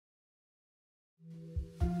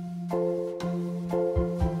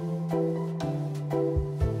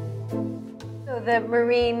The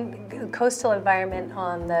marine coastal environment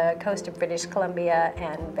on the coast of British Columbia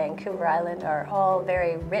and Vancouver Island are all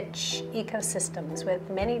very rich ecosystems with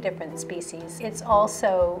many different species. It's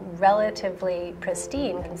also relatively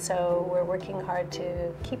pristine, and so we're working hard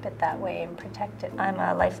to keep it that way and protect it. I'm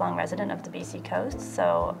a lifelong resident of the BC coast,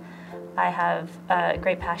 so I have a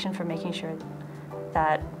great passion for making sure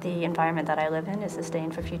that the environment that I live in is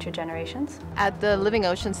sustained for future generations. At the Living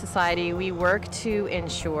Oceans Society, we work to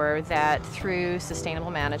ensure that through sustainable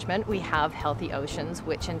management, we have healthy oceans,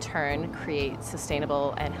 which in turn create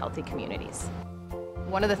sustainable and healthy communities.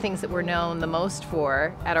 One of the things that we're known the most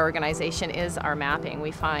for at our organization is our mapping.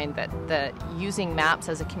 We find that using maps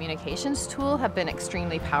as a communications tool have been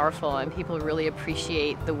extremely powerful, and people really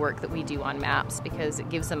appreciate the work that we do on maps because it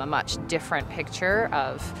gives them a much different picture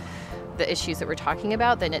of the issues that we're talking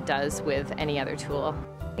about than it does with any other tool.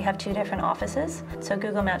 We have two different offices, so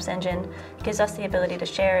Google Maps Engine gives us the ability to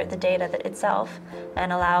share the data itself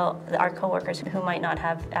and allow our coworkers who might not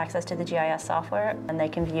have access to the GIS software, and they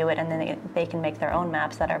can view it and then they can make their own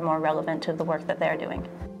maps that are more relevant to the work that they're doing.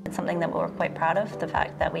 It's something that we're quite proud of, the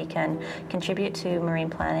fact that we can contribute to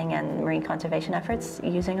marine planning and marine conservation efforts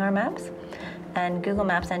using our maps. And Google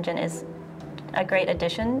Maps Engine is a great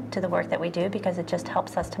addition to the work that we do because it just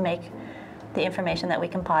helps us to make the information that we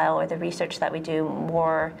compile or the research that we do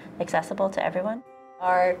more accessible to everyone.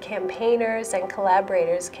 Our campaigners and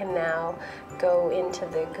collaborators can now go into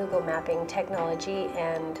the Google mapping technology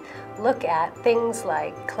and look at things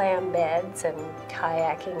like clam beds and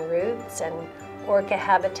kayaking routes and orca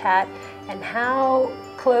habitat and how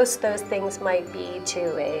close those things might be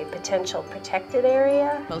to a potential protected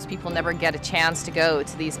area. Most people never get a chance to go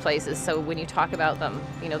to these places, so when you talk about them,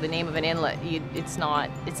 you know, the name of an inlet, it's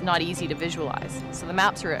not easy to visualize. So the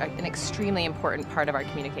maps are an extremely important part of our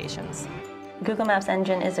communications. Google Maps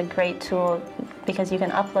Engine is a great tool because you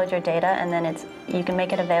can upload your data and then you can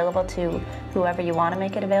make it available to whoever you want to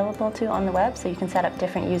make it available to on the web. So you can set up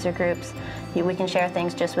different user groups. We can share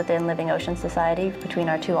things just within Living Oceans Society between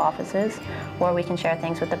our two offices, or we can share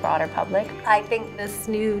things with the broader public. I think this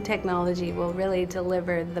new technology will really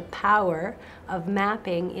deliver the power of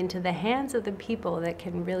mapping into the hands of the people that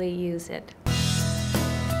can really use it.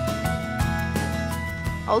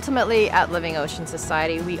 Ultimately, at Living Oceans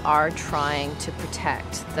Society, we are trying to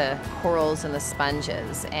protect the corals and the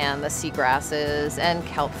sponges and the seagrasses and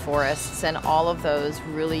kelp forests and all of those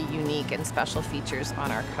really unique and special features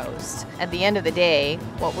on our coast. At the end of the day,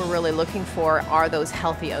 what we're really looking for are those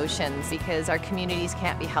healthy oceans, because our communities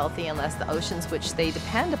can't be healthy unless the oceans which they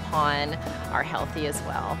depend upon are healthy as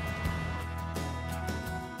well.